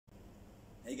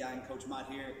Hey gang, Coach Matt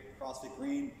here, CrossFit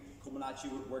Green, coming at you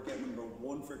with workout number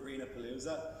 1 for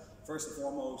Greenapolooza. First and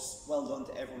foremost, well done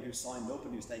to everyone who signed up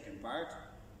and who's taken part.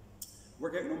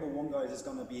 Workout number 1, guys, is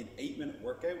going to be an 8-minute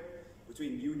workout.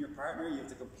 Between you and your partner, you have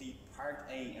to complete part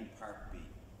A and part B.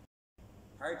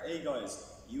 Part A, guys,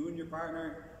 you and your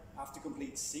partner have to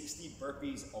complete 60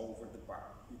 burpees over the bar.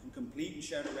 You can complete and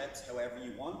share the reps however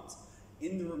you want.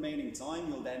 In the remaining time,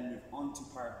 you'll then move on to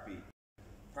part B.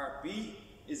 Part B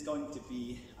is going to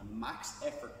be a max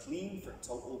effort clean for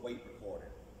total weight recorded.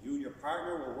 You and your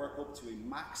partner will work up to a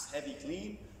max heavy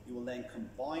clean. You will then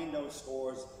combine those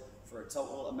scores for a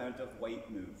total amount of weight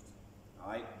moved.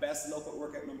 Alright, best of luck at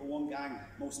workout number 1, gang.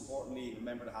 Most importantly,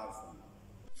 remember to have fun.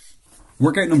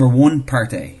 Workout number 1,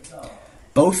 part A.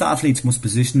 Both athletes must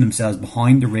position themselves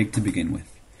behind the rig to begin with.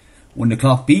 When the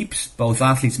clock beeps, both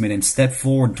athletes may then step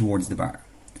forward towards the bar.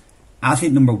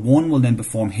 Athlete number 1 will then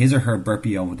perform his or her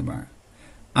burpee over the bar.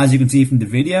 As you can see from the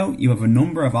video, you have a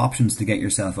number of options to get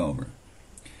yourself over.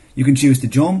 You can choose to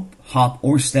jump, hop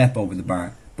or step over the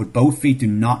bar, but both feet do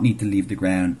not need to leave the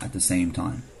ground at the same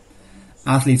time.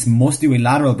 Athletes must do a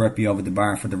lateral burpee over the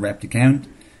bar for the rep to count,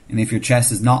 and if your chest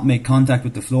does not make contact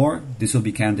with the floor, this will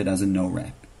be counted as a no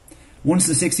rep. Once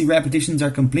the 60 repetitions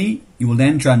are complete, you will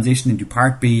then transition into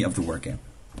part B of the workout.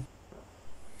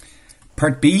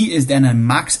 Part B is then a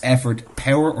max effort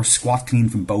power or squat clean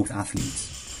from both athletes.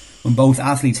 When both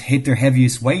athletes hit their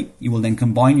heaviest weight, you will then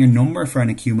combine your number for an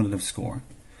accumulative score.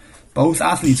 Both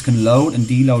athletes can load and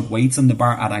deload weights on the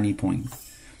bar at any point.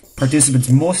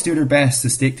 Participants must do their best to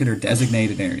stick to their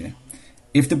designated area.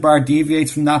 If the bar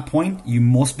deviates from that point, you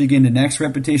must begin the next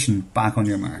repetition back on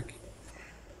your mark.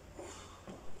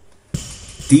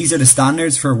 These are the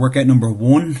standards for workout number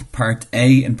 1, part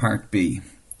A and part B.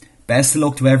 Best of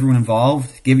luck to everyone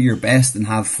involved, give it your best and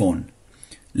have fun.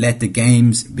 Let the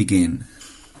games begin.